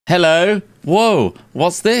Hello. Whoa.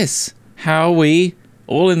 What's this? How are we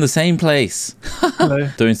all in the same place? Hello.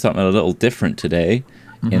 Doing something a little different today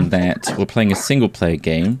in that we're playing a single player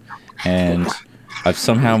game and I've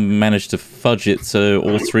somehow managed to fudge it so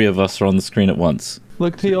all three of us are on the screen at once.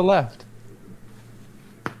 Look to your left.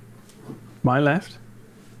 My left.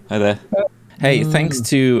 Hi there. Hey, thanks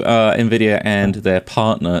to NVIDIA and their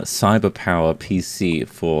partner CyberPower PC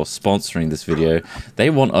for sponsoring this video.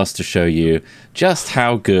 They want us to show you just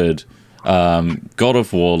how good God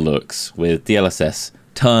of War looks with DLSS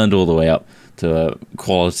turned all the way up to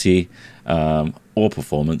quality or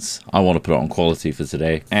performance. I want to put it on quality for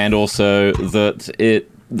today. And also that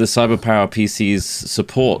the CyberPower PCs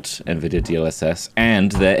support NVIDIA DLSS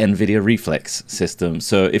and their NVIDIA Reflex system.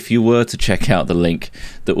 So if you were to check out the link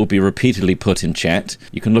that will be repeatedly put in chat,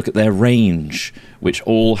 you can look at their range, which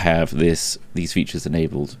all have these features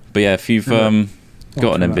enabled. But yeah, if you've got an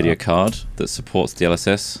NVIDIA card that supports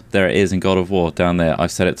DLSS, there it is in God of War down there.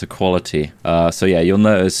 I've set it to quality. So yeah, you'll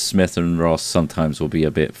notice Smith and Ross sometimes will be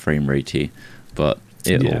a bit frame ratey, but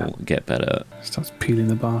it'll get better. Starts peeling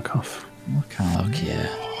the bark off. Fuck yeah.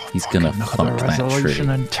 He's gonna fuck that tree. Resolution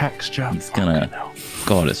and texture. He's gonna...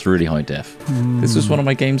 God, it's really high def. This was one of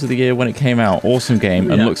my games of the year when it came out. Awesome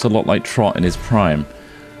game, and looks a lot like Trott in his prime.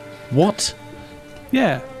 What?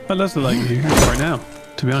 Yeah, that does look like you right now,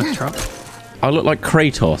 to be honest, Trott. I look like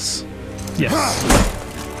Kratos. Yes.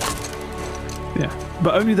 Yeah,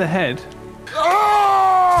 but only the head.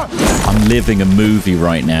 I'm living a movie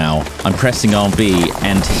right now. I'm pressing RB,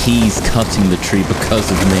 and he's cutting the tree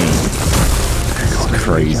because of me. It's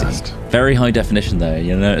crazy. Very high definition though.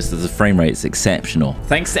 You'll notice that the frame rate is exceptional.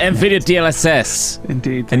 Thanks to NVIDIA DLSS.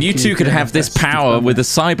 Indeed. And you two could have this power with a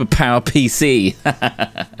CyberPower PC.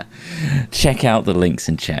 Check out the links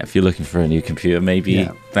in chat if you're looking for a new computer. Maybe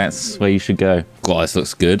that's where you should go. God, this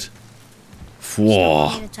looks good.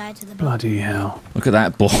 Whoa. Bloody hell. Look at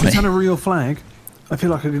that boy. Is that a real flag? I feel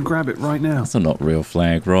like I can grab it right now. That's a not real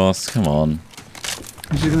flag, Ross. Come on.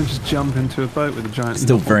 Is he going to just jump into a boat with a giant...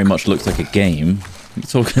 Still very much looks like a game. What are you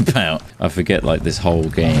talking about? I forget, like, this whole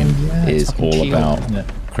game is all about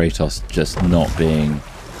Kratos just not being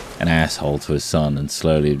an asshole to his son and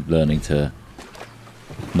slowly learning to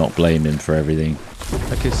not blame him for everything.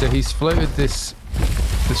 Okay, so he's floated this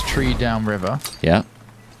tree downriver. Yeah.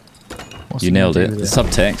 What's You he gonna nailed do it. with The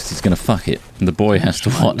subtext, he's going to fuck it. And the boy has to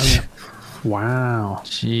watch. Wow.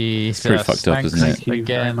 Jesus. Pretty fucked up, isn't it? Thank you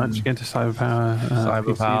very much again to CyberPower,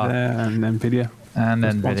 PC there, and NVIDIA. And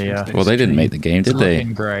NVIDIA. Well, they didn't make the game, did they?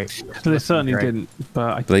 Looking great. They certainly didn't,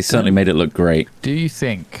 but They certainly made it look great. Do you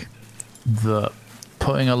think that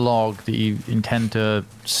putting a log that you intend to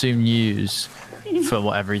soon use for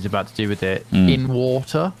whatever he's about to do with it in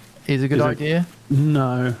water is a good idea?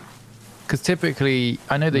 No. Because typically,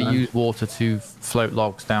 I know they use water to float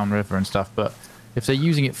logs downriver and stuff, but if they're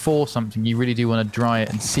using it for something, you really do want to dry it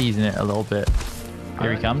and season it a little bit.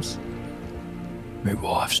 Here he comes. My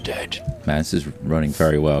wife's dead. Man, this is running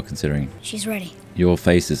very well considering She's ready. your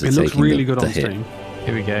faces are It looks taking really the good on hit. stream.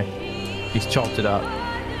 Here we go. He's chopped it up,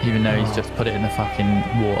 even though he's just put it in the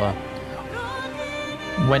fucking water.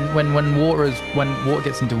 When water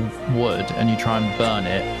gets into wood and you try and burn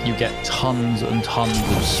it, you get tons and tons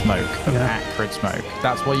of smoke, of acrid smoke.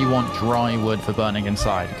 That's why you want dry wood for burning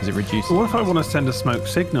inside, because it reduces. What if I want to send a smoke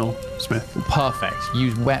signal, Smith? Perfect.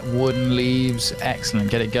 Use wet wood and leaves.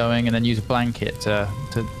 Excellent. Get it going, and then use a blanket to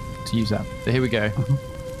use that. So here we go.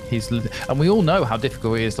 And we all know how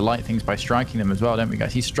difficult it is to light things by striking them as well, don't we,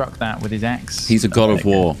 guys? He struck that with his axe. He's a god of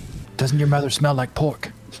war. Doesn't your mother smell like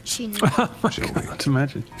pork? She knew. Can't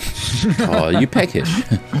imagine. Oh, you peckish.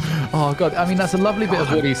 Oh god, I mean that's a lovely bit of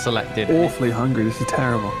wood he's selected. Awfully hungry. This is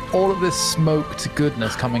terrible. All of this smoked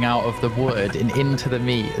goodness coming out of the wood and into the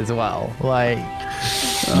meat as well. Like,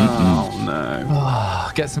 Oh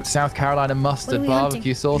no. get some South Carolina mustard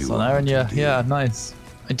barbecue sauce on there, and yeah, nice.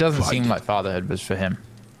 It doesn't seem like fatherhood was for him.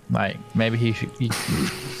 Like maybe he should.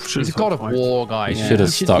 He's a god of war guy. He should have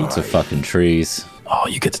stuck to fucking trees. Oh,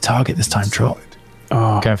 you get the target this time, Trott.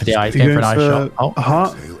 Oh, Going for the eyes. you're Going for an eye shot. Oh, a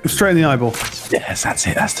heart? Straight in the eyeball. yes, that's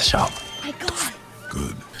it. That's the shot. My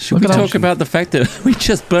God. Should we talk about the fact that we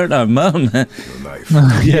just burnt our mum?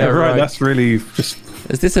 Yeah, right. That's really just...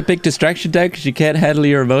 Is this a big distraction, Dad, because you can't handle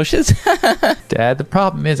your emotions? Dad, the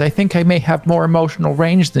problem is I think I may have more emotional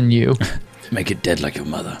range than you. Make it dead like your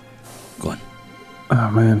mother. Go on. Oh,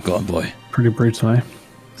 man. Go on, boy. Pretty brutal, eh?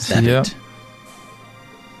 Stab Yeah. it.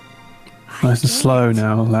 Nice and slow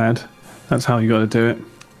now, lad. That's how you got to do it.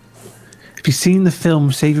 Have you seen the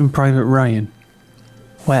film Saving Private Ryan?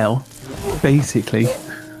 Well, basically,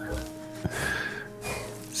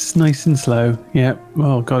 it's nice and slow. Yeah.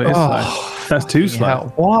 Oh god, it is slow. That's too slow.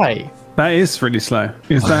 Hell, why? That is really slow.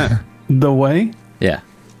 Is that the way? Yeah.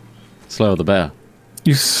 Slower the better.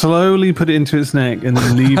 You slowly put it into its neck and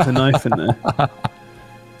then leave the knife in there.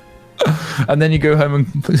 And then you go home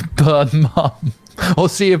and burn mum. Or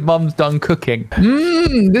see if mum's done cooking.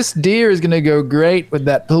 This deer is going to go great with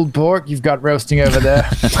that pulled pork you've got roasting over there.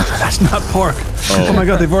 That's not pork. Oh my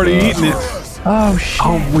god, they've already eaten it. Oh, shit.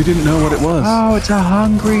 Oh, we didn't know what it was. Oh, it's a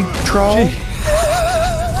hungry troll.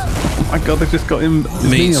 Oh my god, they just got him.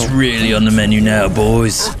 Meat's really on the menu now,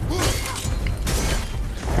 boys. On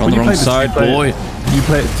When the you wrong play this, side, you play boy. You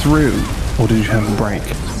play it through, or did you have a break?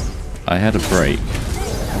 I had a break.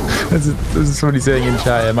 This is somebody saying in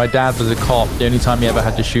chat. Yeah, my dad was a cop. The only time he ever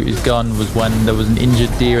had to shoot his gun was when there was an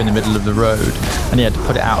injured deer in the middle of the road and he had to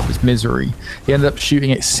put it out of its misery. He ended up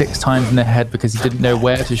shooting it 6 times in the head because he didn't know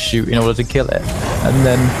where to shoot in order to kill it. And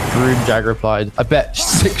then Broom Jag replied, I bet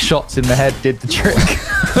 6 shots in the head did the trick.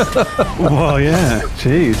 Well, yeah.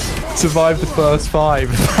 Jeez. Survived the first 5.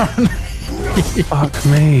 Fuck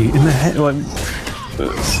me. In the head. Like,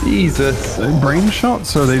 Jesus. brain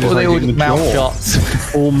shots, or are they just Or they like all in just the mouth jaw?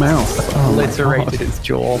 shots. All mouth. Oh my Obliterated God. its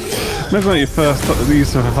jaw. Imagine when you first got the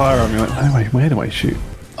use of a firearm, you're like, oh wait, where do I shoot?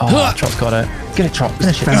 Oh, Chop's got it. Get it, Chop.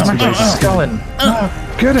 Finish it. Bounce Smash away. his skull in.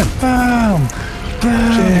 Get him! Boom!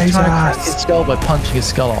 Boom! He's trying to crack Jesus. his skull by punching his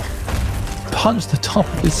skull off. Punch the top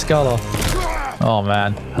of his skull off. Oh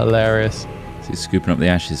man, hilarious. So he's scooping up the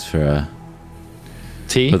ashes for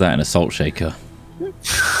Tea? put that in a salt shaker.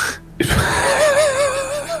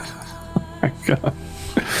 My God.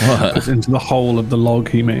 What? It's into the hole of the log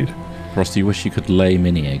he made. Ross, do you wish you could lay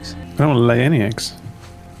mini eggs? I don't want to lay any eggs.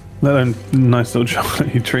 Let alone nice little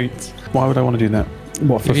chocolatey treats. Why would I want to do that?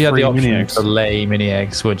 What, for If you had the 3 mini option eggs? to lay mini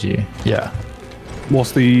eggs, would you? Yeah.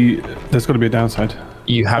 What's the... There's got to be a downside.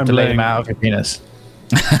 You have I'm to lay laying- them out of your penis.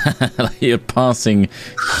 You're passing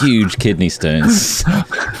huge kidney stones.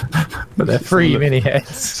 But they're free look. mini eggs.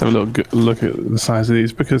 Let's have a little look at the size of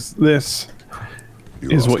these, because this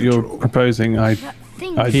is what you're proposing.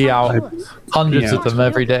 Pee out. Hundreds Yeah. of them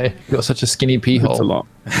every day. You've got such a skinny pee It's a hole. lot.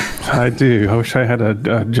 I do. I wish I had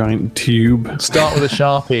a giant tube. Start with a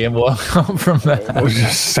Sharpie and work up from there. Or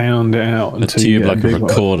just sound it out until you tube get like a big one.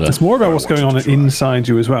 recorder. It's more about what's going on inside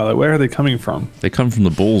you as well. Like, where are they coming from? They come from the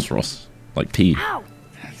balls, Ross. Like pee. I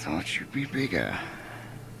thought you'd be bigger.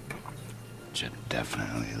 But you're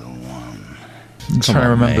definitely the one. I'm trying to on,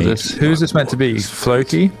 remember mate. this. Who's this meant to be?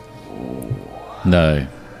 Floki? No.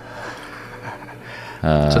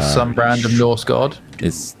 Just some random Norse god?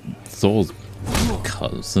 It's Thor's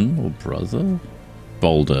cousin or brother?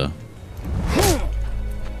 Boulder.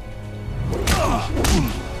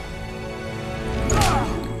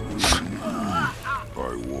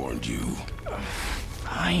 I warned you.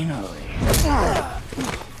 Finally.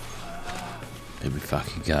 Here we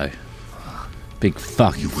fucking go. Big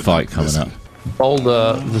fucking fight coming up.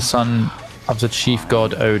 Balder, the son of the chief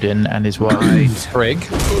god Odin and his wife Frigg.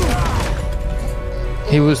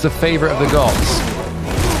 He was the favorite of the gods.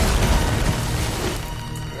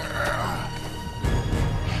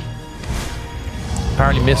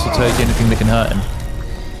 Apparently mistletoe is the only thing that can hurt him.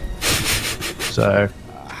 So,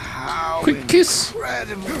 Quick kiss.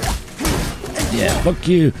 Yeah, fuck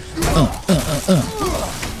you.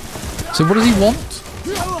 so what does he want?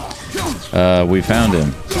 We found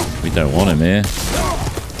him. We don't want him here.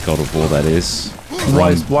 God of War, that is.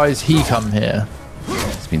 Why is he come here?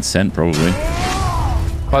 It's been sent, probably.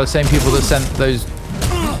 By the same people that sent those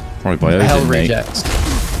Probably by Odin, hell mate. rejects.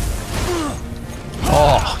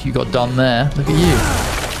 Oh, you got done there. Look at you.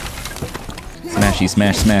 Smashy,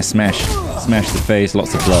 smash, smash, smash. Smash the face,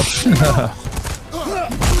 lots of blood.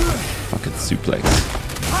 Fucking suplex.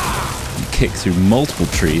 You kick through multiple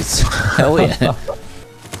trees. Hell yeah.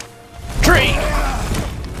 Tree!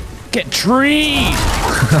 Get treed!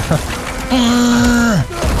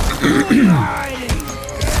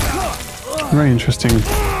 Very interesting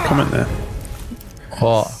comment there.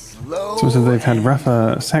 What? So they've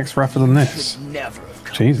had sex rougher than this.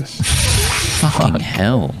 Jesus. Fucking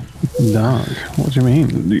hell. Dog. What do you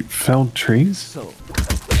mean? You felled trees?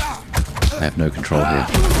 I have no control here.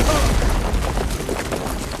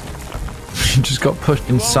 You just got pushed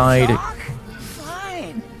inside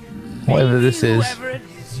whatever this is.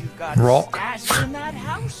 Rock.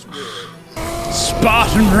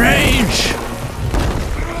 Spartan rage!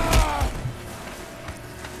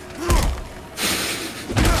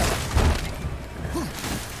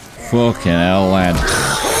 Fucking hell, lad.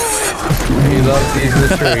 He loves these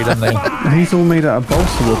the tree, doesn't he? He's all made out of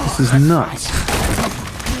balsa wood. This is nuts.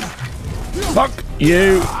 Fuck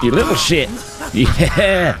you, you little shit.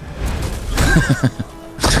 Yeah.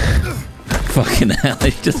 Fucking hell,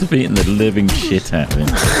 he's just beating the living shit out of him.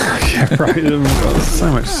 Yeah, right. There's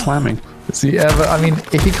so much slamming. See, yeah, but I mean,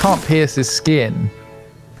 if he can't pierce his skin,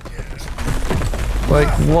 like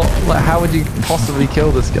what? Like, how would you possibly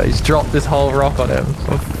kill this guy? He's dropped this whole rock on him.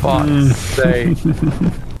 For fuck's sake.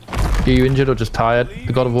 Are you injured or just tired?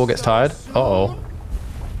 The God of War gets tired. Uh-oh.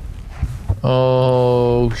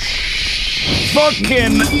 Oh,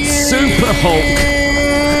 Fucking Super Hulk.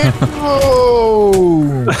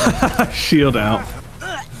 Oh! Shield out.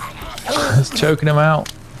 It's choking him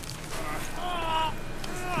out.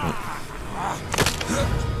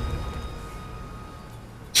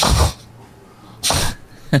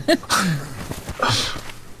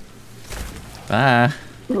 Ah.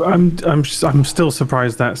 I'm still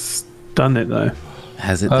surprised that's done it though.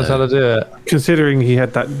 Has it That's how though? to do it. Considering he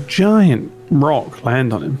had that giant rock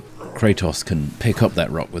land on him. Kratos can pick up that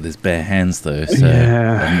rock with his bare hands though, so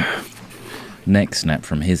Yeah. neck snap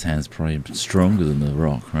from his hands probably stronger than the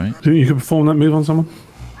rock, right? Do you think you could perform that move on someone?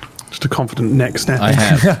 Just a confident neck snap. I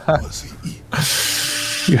have.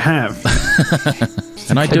 You have.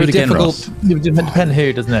 And I do it again, Ross. It would depend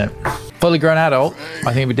who, doesn't it? Fully grown adult,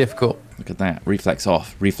 I think it'd be difficult. Look at that. Reflex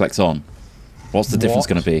off, reflex on. What's the difference What?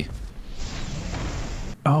 going to be?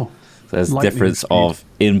 Oh. There's Lightning difference speed. of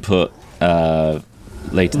input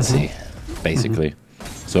latency, basically.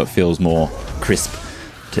 So it feels more crisp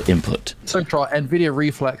to input. So try NVIDIA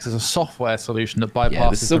Reflex is a software solution that Yeah, this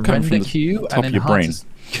bypasses still the comes from render the queue top and of your brain. enhances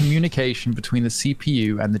communication between the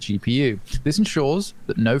CPU and the GPU. This ensures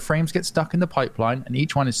that no frames get stuck in the pipeline and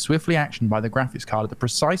each one is swiftly actioned by the graphics card at the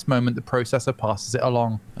precise moment the processor passes it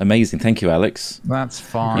along. Amazing. Thank you, Alex. That's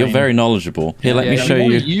fine. You're very knowledgeable. Here, let me show If you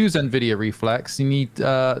you. want to use NVIDIA Reflex, you need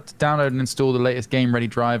to download and install the latest game-ready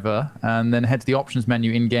driver, and then head to the options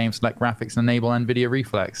menu in-game, select graphics, and enable NVIDIA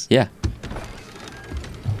Reflex. Yeah.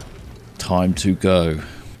 Time to go.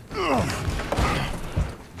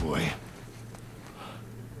 Boy.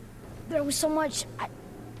 There was so much.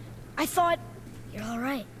 I thought you're all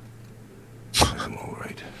right. I'm all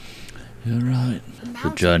right. You're right. The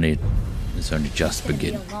mountain. journey is only just It's gonna be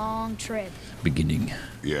beginning. a long trip. Beginning.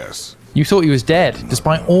 Yes. You thought he was dead,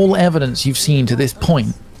 despite all evidence you've seen to this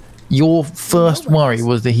point. Your first worry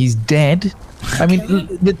was that he's dead. I mean,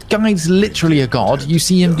 the guy's literally a god. You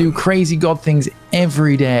see him do crazy god things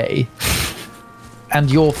every day. And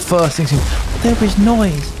your first thing is, there was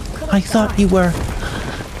noise. I thought you were...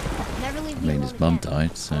 Never leave I me mean, alone his mum again,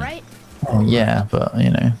 died, so. all right? Oh, yeah, but,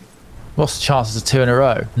 you know. What's the chances of 2 in a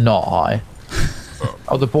row? Not high.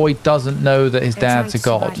 Oh, the boy doesn't know that his They're dad's a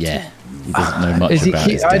trying to god. survive. Yeah. He doesn't know much Is he about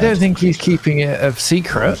his I don't dad. think he's keeping it a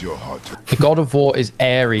secret. Your heart to The God of War is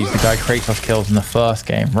Ares, the guy Kratos kills in the first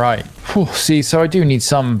game. Right. Whew, see, so I do need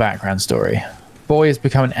some background story. Boy has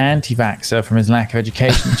become an anti-vaxxer from his lack of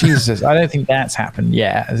education. Jesus, I don't think that's happened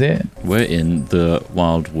yet, has it? We're in the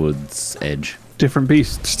Wild Woods edge. Different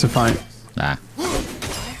beasts to fight. Ah.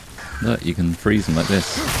 Look, you can freeze them like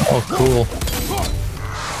this. Oh, cool.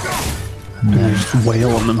 And you just wail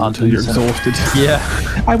on them until you're exhausted. Yeah.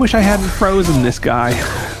 I wish I hadn't frozen this guy.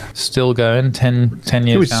 Still going, 10 Can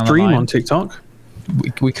years we down stream the line. on TikTok? We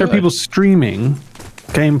There could. are people streaming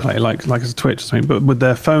gameplay like as a Twitch or something, but with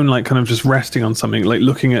their phone like kind of just resting on something, like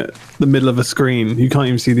looking at the middle of a screen. You can't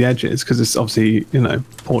even see the edges because it's obviously, you know,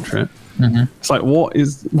 portrait. It's like what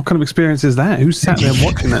kind of experience is that? Who's sat there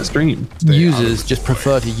watching that stream? Users just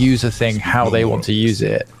prefer to use a thing how they want to use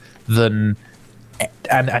it than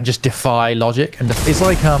and just defy logic. And it's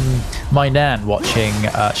like my nan watching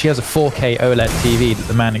she has a 4K OLED TV that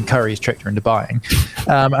the man in Curry's tricked her into buying,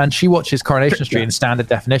 and she watches Coronation Street in standard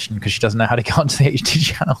definition because she doesn't know how to get onto the HD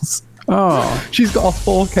channels. Oh, She's got a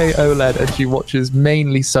 4K OLED and she watches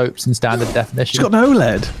mainly soaps in standard definition. she's got an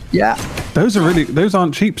OLED. Yeah. Those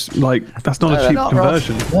aren't cheap. Like that's not a cheap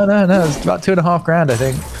conversion. No, it's about $2,500, I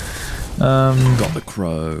think. Got the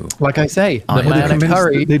crow. Like I say, the Well, they're man in convinced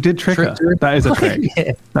Curry. that they did trick her. tricked her. That is a trick.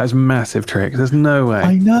 Yeah. That is a massive trick. There's no way.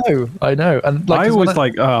 I know. And like, I it's one always of-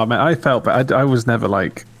 like, oh man, I felt, but I was never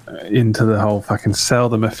like into the whole fucking sell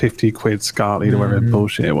them a 50 quid Scarlet or whatever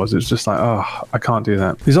bullshit it was. It's just like, oh, I can't do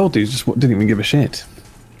that. These old dudes just didn't even give a shit.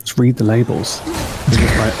 Just read the labels. They're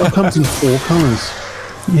just like, oh, it comes in 4 colors.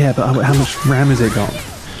 Yeah, but how much RAM has it got?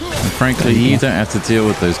 And frankly, you don't have to deal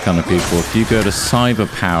with those kind of people. If you go to Cyber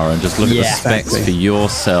Power and just look at the Yeah, specs exactly. for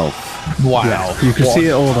yourself. wow. Yeah, you can What see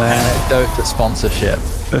it all there. anecdote to sponsorship.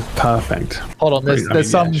 They're perfect. Hold on, there's, I mean, there's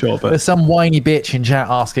some yeah, sure, but- there's some whiny bitch in chat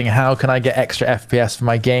asking how can I get extra FPS for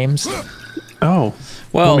my games. Oh,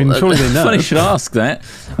 Well, I mean, surely they know. funny you should ask that.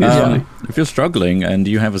 Yeah. If you're struggling and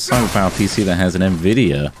you have a CyberPower PC that has an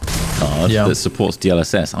NVIDIA card that supports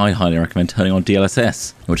DLSS, I highly recommend turning on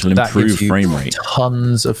DLSS, which will That improve gives you frame rate.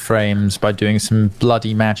 tons of frames by doing some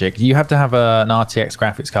bloody magic. You have to have an RTX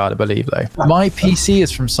graphics card, I believe, though. My PC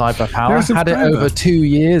is from CyberPower. I've had it over 2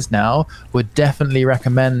 years now. Would definitely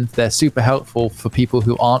recommend. They're super helpful for people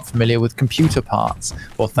who aren't familiar with computer parts.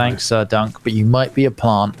 Well, thanks, Sir Dunk, but you might be a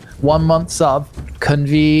plant. 1 month sub.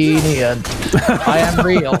 Convenient. I am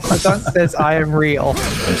real. Dunk says I am real.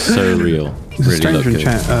 I'm so real. There's a Really stranger in look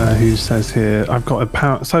chat who says here, I've got a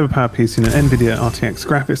CyberPower PC and an NVIDIA RTX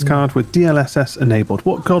graphics card with DLSS enabled.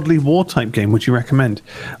 What godly war type game would you recommend?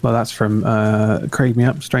 Well, that's from Craig Me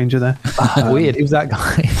Up, stranger there. Weird. Who's that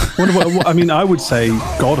guy? I mean, I would say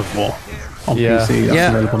God of War on PC. That's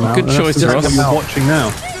available now. Good And choice, that's Ross. what you're watching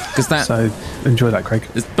now. Because that So enjoy that, Craig.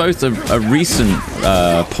 it's both a recent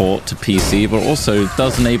port to PC, but also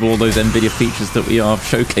does enable all those NVIDIA features that we are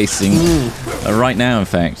showcasing right now, in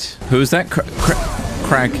fact. Who is that?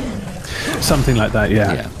 Crag? Something like that,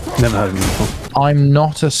 yeah. Never heard of him before. I'm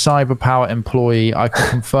not a CyberPower employee. I can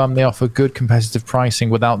confirm they offer good competitive pricing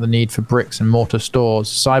without the need for bricks and mortar stores.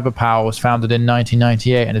 CyberPower was founded in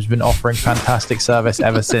 1998 and has been offering fantastic service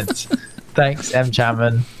ever since. Thanks, M.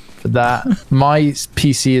 Chapman, for that. My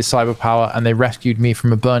PC is CyberPower and they rescued me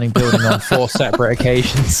from a burning building on 4 separate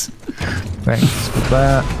occasions. Thanks for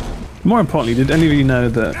that. More importantly, did any of you know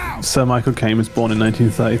that Sir Michael Caine was born in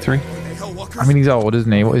 1933? I mean, he's old,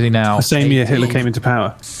 isn't he? What is he now? The same year Hitler came into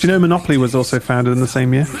power. Do you know Monopoly was also founded in the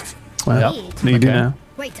same year? Well, you do now.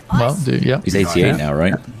 Wait, us? Well, yeah. He's 88 now,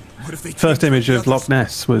 right? First image of Loch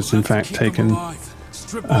Ness was in fact taken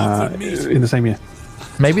in the same year.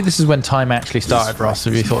 Maybe this is when time actually started, Ross.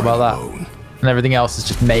 Have you thought about that? And everything else is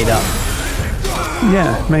just made up.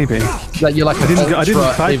 Yeah, maybe. Like you're like I didn't ultra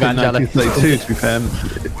type in evangelical. 1932 to be fair.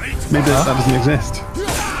 Maybe that doesn't exist.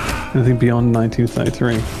 Anything beyond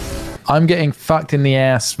 1933. I'm getting fucked in the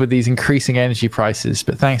ass with these increasing energy prices,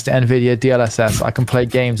 but thanks to NVIDIA DLSS, I can play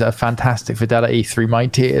games at a fantastic fidelity through my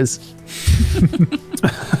tears.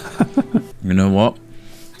 You know what?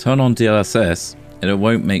 Turn on DLSS and it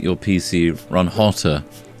won't make your PC run hotter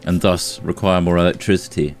and thus require more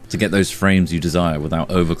electricity to get those frames you desire without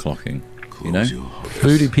overclocking. You know?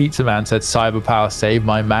 Voodoo Pizza Man said CyberPower saved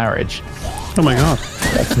my marriage. Oh my god.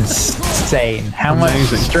 That's insane. How much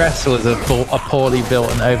stress was a poorly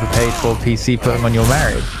built and overpaid for PC putting on your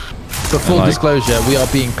marriage? For full disclosure, we are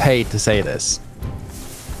being paid to say this.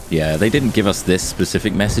 Yeah, they didn't give us this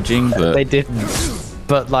specific messaging, but They didn't.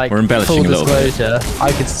 But like, We're embellishing full a little bit. disclosure,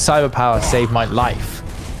 I could CyberPower saved my life.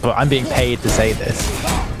 But I'm being paid to say this.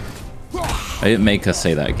 they didn't make us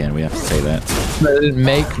say that again. We have to say that. No, they didn't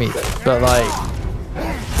make me, but like,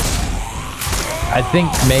 I think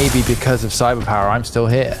maybe because of CyberPower, I'm still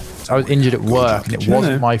here. I was injured at work and it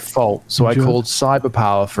wasn't my fault, so I called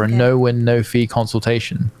CyberPower for a no-win, no-fee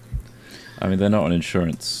consultation. I mean, they're not an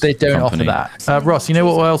insurance They don't company. offer that. Ross, you know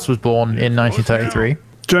what else was born in 1933?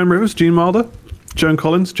 Joan Rivers, Gene Wilder, Joan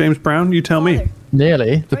Collins, James Brown, you tell me.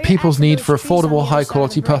 Nearly. The people's need for affordable,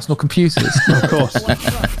 high-quality personal computers. Of course.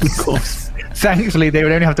 Of course. Thankfully, they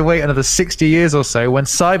would only have to wait another 60 years or so when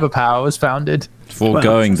CyberPower was founded.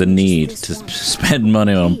 Foregoing the need to spend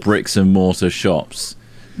money on bricks and mortar shops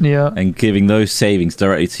Yeah. and giving those savings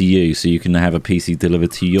directly to you so you can have a PC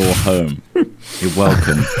delivered to your home. You're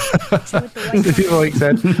welcome. Like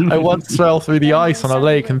said, I once fell through the ice on a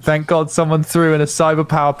lake and thank God someone threw in a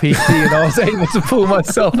CyberPower PC and I was able to pull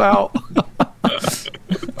myself out.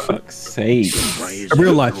 Fuck's sake. A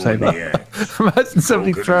real lifesaver. Imagine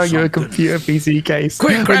somebody throwing you a computer PC case.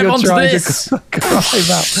 Quick, when grab you're onto trying this. to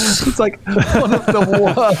climb out. It's like one of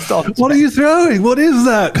the worst options. What are you throwing? What is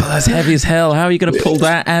that? That's heavy as hell. How are you going to pull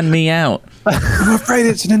that and me out? I'm afraid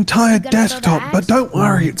it's an entire desktop, but don't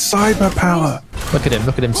worry, it's CyberPower. Look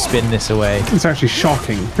at him spin this away. It's actually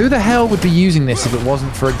shocking. Who the hell would be using this if it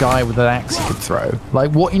wasn't for a guy with an axe he could throw?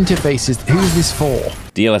 Like, what interfaces? Who's this for?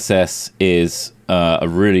 DLSS is a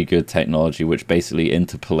really good technology which basically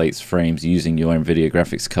interpolates frames using your NVIDIA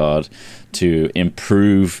graphics card to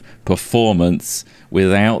improve performance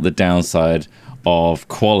without the downside of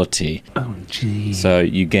quality. Oh, geez. So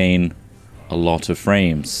you gain a lot of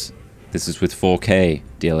frames. This is with 4K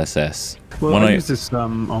DLSS. Well, When I I- use this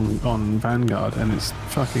on Vanguard, and it's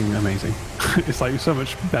fucking amazing. It's like so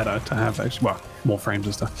much better to have actually, well, more frames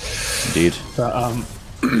and stuff. Indeed. But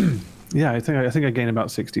yeah, I think I gain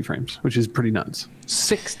about 60 frames, which is pretty nuts.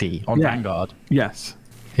 60 on Yeah. Vanguard. Yes.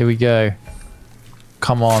 Here we go.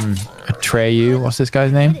 Come on, Atreyu. What's this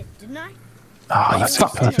guy's name? Didn't I? Oh, you That's a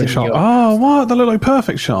fucked it, perfect didn't shot. you? Oh, what? That looked like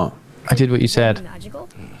perfect shot. I did what you said. Magical?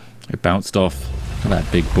 It bounced off. Look at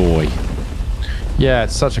that big boy. Yeah,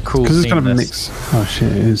 it's such a cool Because scene. it's kind of a this. mix. Oh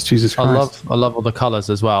shit! It's Jesus Christ. I love all the colors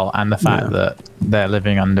as well, and the fact that they're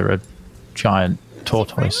living under a giant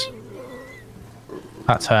tortoise.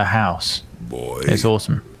 That's her house. Boy. It's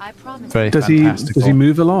awesome. I promise. Very Does fantastical. he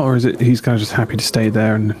move a lot, or is it he's kind of just happy to stay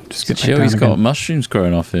there and just get back Chill, down he's got again? mushrooms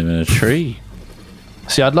growing off him in a tree.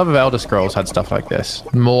 See, I'd love if Elder Scrolls had stuff like this.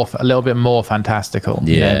 A little bit more fantastical.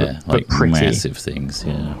 Yeah, but like pretty. massive things.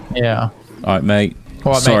 Yeah. Yeah. All right, mate.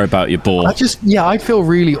 All right, Sorry mate. about your ball. I'd feel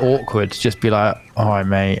really awkward to just be like, all right,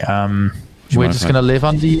 mate, we're mind just if I- going to live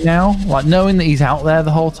under you now? Like, knowing that he's out there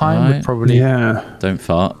the whole time Right. would probably... Yeah. Don't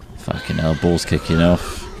fart. Fucking hell, ball's kicking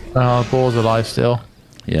off. Oh, Ball's alive still.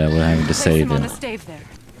 Yeah, we're having to save him. stave there.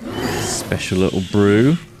 Special little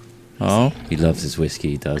brew. Oh, he loves his whiskey.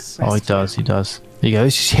 He does. Oh, he does. Here you go.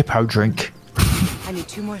 This is hippo drink. I need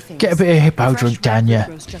 2 more things. Get a bit of hippo drink down you.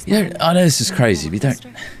 You know, I know this is crazy, but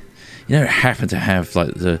you don't happen to have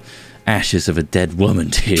like the ashes of a dead woman,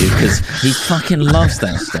 do you? Because he fucking loves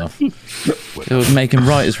that stuff. It would make him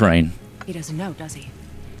right as rain. He doesn't know, does he?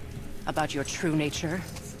 About your true nature?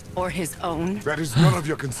 Or his own? That is none of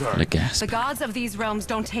your concern. A gasp. The gods of these realms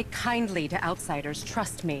don't take kindly to outsiders,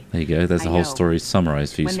 trust me. There you go. There's the I whole know. story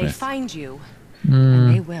summarized for you, When they Smith. find you,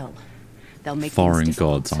 and they will, they'll make Foreign things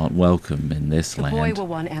difficult. gods aren't welcome in this The boy land. will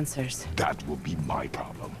want answers. That will be my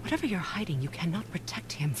problem. Whatever you're hiding, you cannot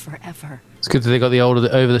protect him forever. It's good that they got the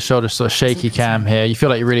over-the-shoulder sort of shaky cam here. You feel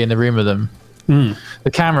like you're really in the room with them.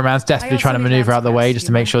 The cameraman's desperately trying to maneuver out the way just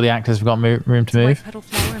to make sure the actors have got room to White move. petal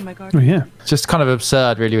flower in my Oh garden. yeah. It's just kind of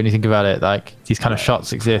absurd, really, when you think about it. Like, these kind of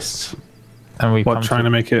shots exist. And we What, trying to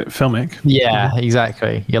make it filmic? Yeah,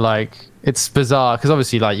 exactly. You're like, it's bizarre because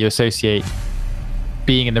obviously, like, you associate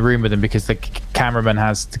being in the room with them because the cameraman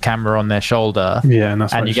has the camera on their shoulder. Yeah, and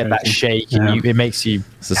that's and what you it get that shows you. shake, Yeah. and it makes you.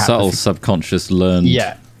 It's a have subtle the- subconscious learned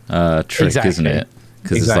Yeah. trick, Exactly. isn't it?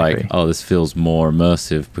 Because Exactly. it's like, oh, this feels more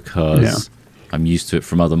immersive because I'm used to it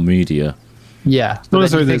from other media. Yeah. Not But then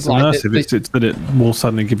necessarily you that it's think, like, immersive, it's that it will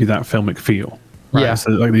suddenly give you that filmic feel. Right? Yeah.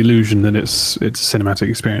 So like the illusion that it's a cinematic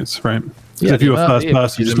experience, right? Because Yeah, if you were the first immer-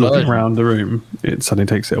 person the just looking immersion. around the room, it suddenly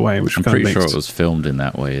takes it away, which I'm kind of pretty sure makes... it was filmed in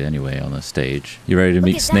that way anyway on a stage. You ready to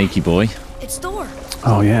meet at that. Snaky Boy? It's Thor.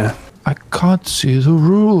 Oh yeah. I can't see the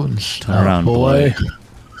runes. Turn around, boy.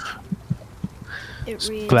 It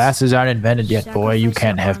reads, Glasses aren't invented yet, boy. You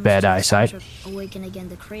can't have bad eyesight. Awaken again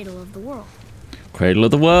the cradle of the world. Cradle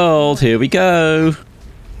of the world. Here we go.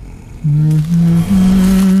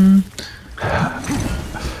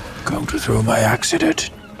 Going to throw my axe at it.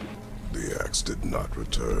 The axe did not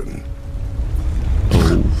return.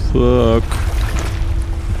 Oh, fuck.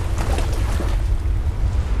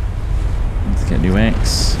 Let's get a new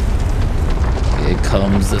axe. Here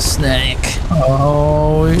comes the snake.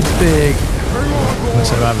 Oh, it's big.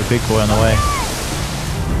 Looks like I have a big boy on the way.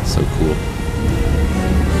 So cool.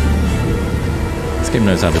 This game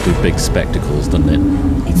knows how to do big spectacles, doesn't it?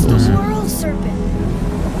 It's the swirl serpent.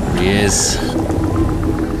 There he is.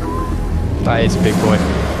 That is a big boy.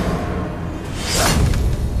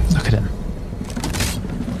 Look at him.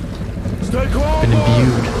 Stay calm. Been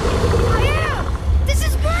imbued. I am! This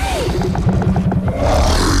is great!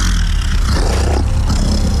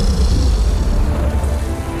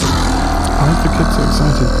 Why is the kid so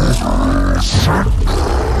excited?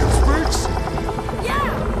 Speaks.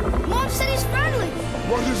 Yeah! Mom said he's friendly.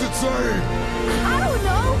 What does it say? I don't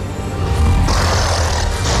know.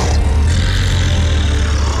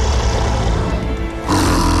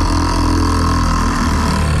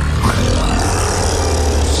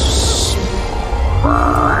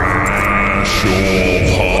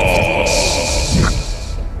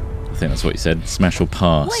 I think that's what he said. Smash or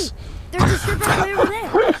pass. Wait, there's a ship right way over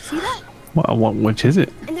there. See that? Which is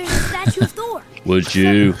it? And there's a statue of Thor. Would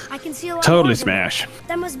you? I can see a lot Totally more than smash. that.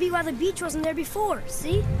 That must be why the beach wasn't there before.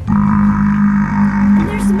 See? And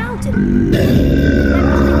there's the mountain. That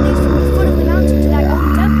building leads from the foot of the mountain to that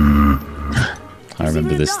golden temple. I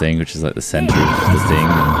remember this thing, which is like the center of the thing.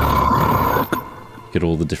 And get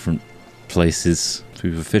all the different places. So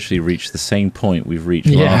we've officially reached the same point we've reached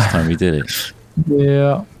last time we did it.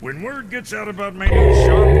 Yeah. When word gets out about my new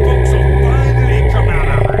shop, folks will finally come out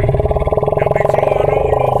of hiding. They'll be clawing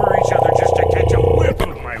all over each other just to catch a whiff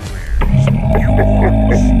of my wares. You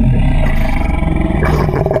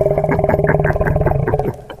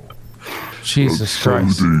watch. Jesus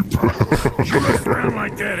Christ. You mess around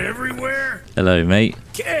like that everywhere? Hello, mate.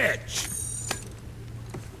 Catch!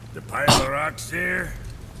 The pile of rocks there?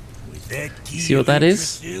 With that key See what that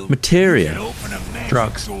is? Yggdrasil, Materia. you can open a magic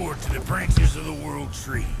Drugs. door to the branches of the world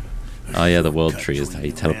tree. Oh yeah, the world tree is how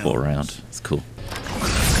you teleport around. It's cool.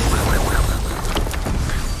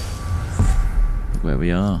 where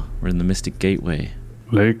we are. We're in the Mystic Gateway,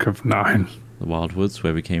 Lake of Nine. the Wild Woods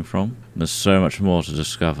where we came from. And there's so much more to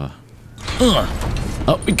discover.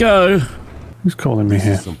 Up we go. Who's calling me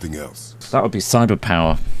here? Something else. That would be cyber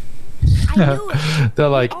power. I knew it. They're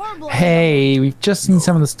like, hey, we've just seen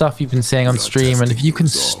some of the stuff you've been saying on stream, and if you can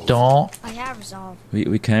stop, I have resolved.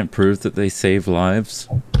 We can't prove that they save lives.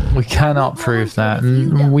 we cannot prove that.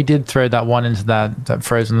 And we did throw that one into that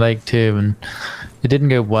frozen lake too, and it didn't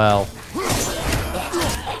go well.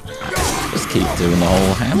 Just keep doing the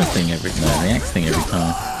whole hammer thing the axe thing every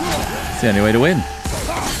time. It's the only way to win.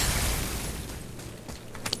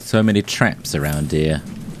 So many traps around here.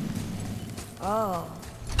 Oh.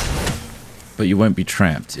 But you won't be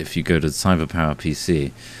trapped if you go to Cyberpower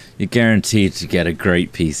PC. You're guaranteed to get a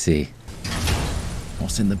great PC.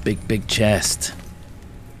 What's in the big chest?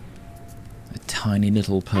 A tiny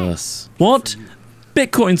little purse. What?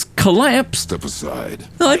 Bitcoin's collapsed? Step aside.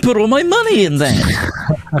 I put all my money in there.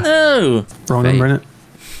 No. Wrong number in it.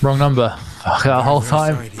 Wrong number. Fuck, that whole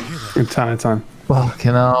time. Entire time.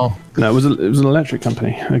 Fucking hell. No, it was an electric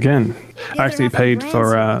company again. I actually paid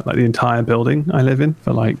for like the entire building I live in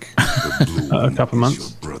for like a couple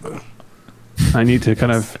months. Brother. I need to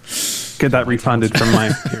kind of get that refunded from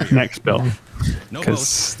my next bill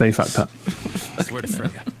because they fucked up.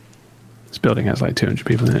 This building has like 200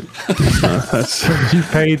 people in it. You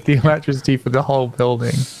paid the electricity for the whole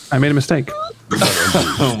building. I made a mistake.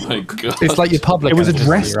 Oh my god. It's like your public. It was electricity,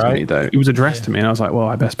 addressed to me though. It was addressed to me, and I was like, "Well,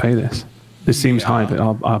 I best pay this. This seems high, but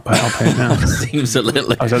I'll pay it now." Seems a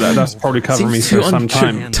little. I said that's probably covering me for some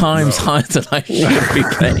time. Times higher than I should be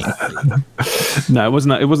paying. No, it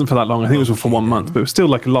wasn't. It wasn't for that long. I think it was for 1 month, but it was still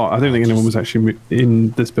like a lot. I don't think anyone was actually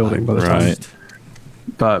in this building by the time. Right.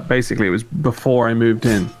 But basically, it was before I moved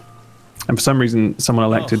in, and for some reason, someone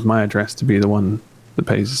elected my address to be the one that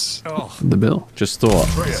pays the bill. Just thought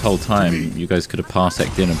this whole time you guys could have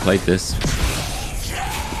parseced in and played this.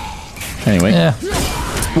 Anyway. Yeah.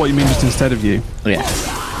 What you mean, just instead of you? Yeah.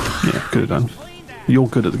 Yeah, could have done. You're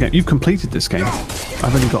good at the game. You've completed this game.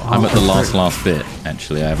 I've only got. I'm at the halfway through. last bit.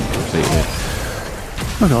 Actually, I haven't completed it.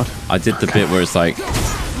 Oh god. I did the bit where it's like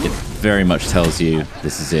it very much tells you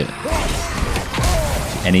this is it.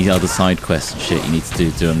 Any other side quests and shit you need to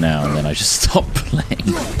do them now, and then I just stopped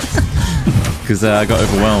playing because I got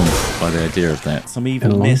overwhelmed by the idea of that. Some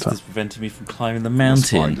evil mist has prevented me from climbing the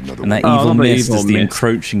mountain, and that evil mist is the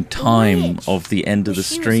encroaching time of the end of the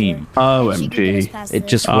stream. OMG. It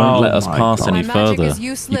just won't let us my pass God. any My magic further. is You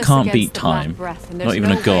useless can't against beat the black time. breath, and Not there's even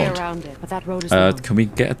no a way god. around it, but that road is long. Can we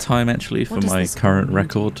get a time actually for What does my this current mean?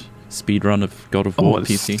 record speedrun of God of War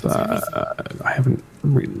PC? I haven't. I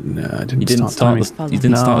didn't You didn't start timing. the, you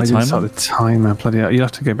didn't No, start I the didn't timer? start the timer. Bloody hell. You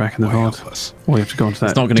have to go back in the VOD. Or you have to go onto that.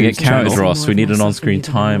 It's not going to get dude's channel. counted, Ross. We need an More on-screen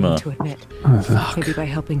something you've been willing timer. to admit. Oh, fuck. Maybe by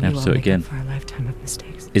helping you, Have to I'll do it make again. up for a lifetime of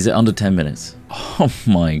mistakes. Is it under 10 minutes? Oh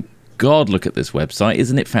my god, look at this website.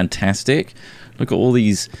 Isn't it fantastic? Look at all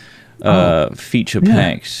these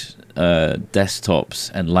feature-packed desktops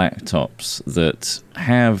and laptops that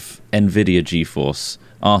have NVIDIA GeForce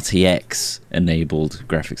RTX enabled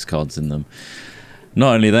graphics cards in them.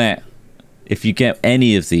 Not only that, if you get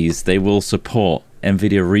any of these, they will support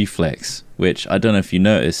NVIDIA Reflex, which I don't know if you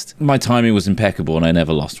noticed. My timing was impeccable and I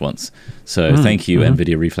never lost once. So thank you,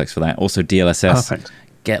 NVIDIA Reflex, for that. Also DLSS. Perfect.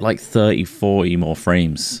 Get like 30, 40 more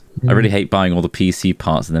frames. I really hate buying all the PC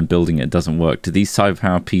parts and then building it doesn't work. Do these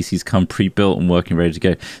Cyberpower PCs come pre-built and working, ready to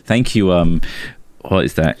go? Thank you, what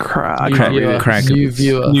is that? New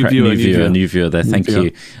viewer there. Thank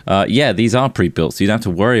you. Yeah, these are pre-built, so you don't have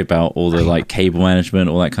to worry about all the like cable management,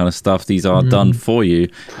 all that kind of stuff. These are done for you,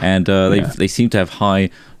 and they seem to have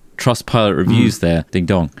high Trustpilot reviews there. Ding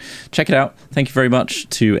dong. Check it out. Thank you very much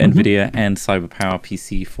to NVIDIA and Cyberpower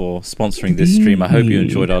PC for sponsoring this stream. I hope you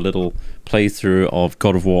enjoyed our little playthrough of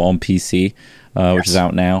God of War on PC, which is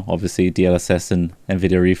out now. Obviously, DLSS and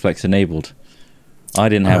NVIDIA Reflex enabled. I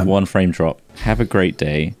didn't have one frame drop. Have a great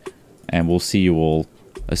day, and we'll see you all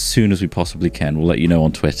as soon as we possibly can. We'll let you know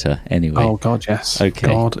on Twitter anyway. Oh, God, yes. Okay.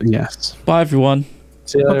 God, yes. Bye, everyone.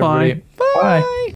 See you later, Bye-bye. everybody. Bye.